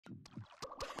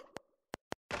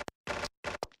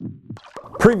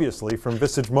Previously from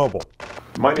Visage Mobile.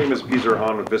 My name is Peter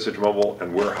Hahn with Visage Mobile,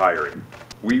 and we're hiring.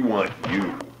 We want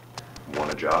you.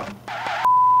 Want a job?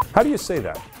 How do you say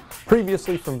that?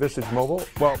 Previously from Visage Mobile?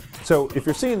 Well, so if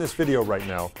you're seeing this video right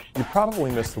now, you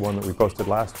probably missed the one that we posted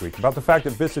last week about the fact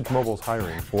that Visage Mobile is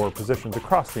hiring for positions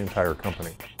across the entire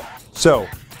company. So,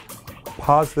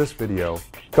 pause this video,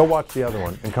 go watch the other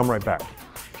one, and come right back.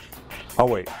 I'll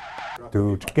wait.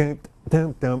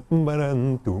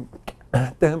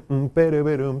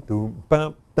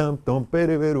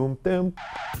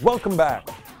 Welcome back.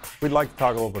 We'd like to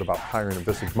talk a little bit about hiring at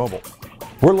Visage Mobile.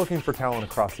 We're looking for talent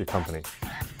across the company.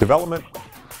 Development,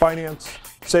 finance,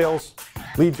 sales,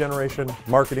 lead generation,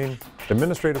 marketing,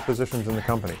 administrative positions in the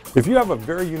company. If you have a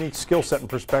very unique skill set and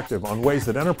perspective on ways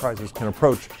that enterprises can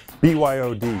approach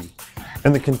BYOD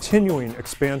and the continuing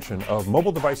expansion of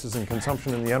mobile devices and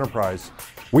consumption in the enterprise,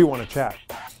 we want to chat.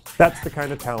 That's the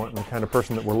kind of talent and the kind of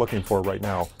person that we're looking for right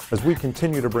now as we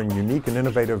continue to bring unique and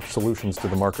innovative solutions to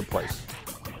the marketplace.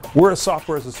 We're a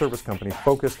software as a service company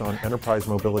focused on enterprise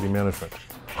mobility management,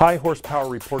 high horsepower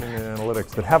reporting and analytics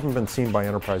that haven't been seen by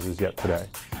enterprises yet today.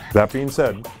 That being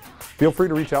said, feel free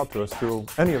to reach out to us through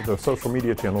any of the social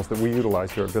media channels that we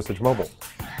utilize here at Visage Mobile.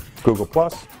 Google+,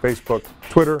 Facebook,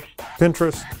 Twitter,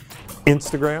 Pinterest,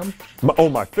 Instagram. Oh,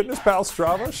 my Fitness Pal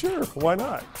Strava? Sure, why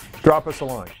not? Drop us a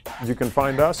line. You can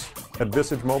find us at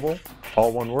Visage Mobile,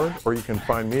 all one word, or you can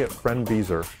find me at Friend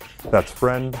Beezer. That's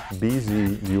Friend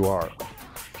B-Z-U-R.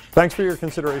 Thanks for your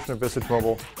consideration of Visage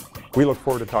Mobile. We look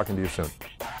forward to talking to you soon.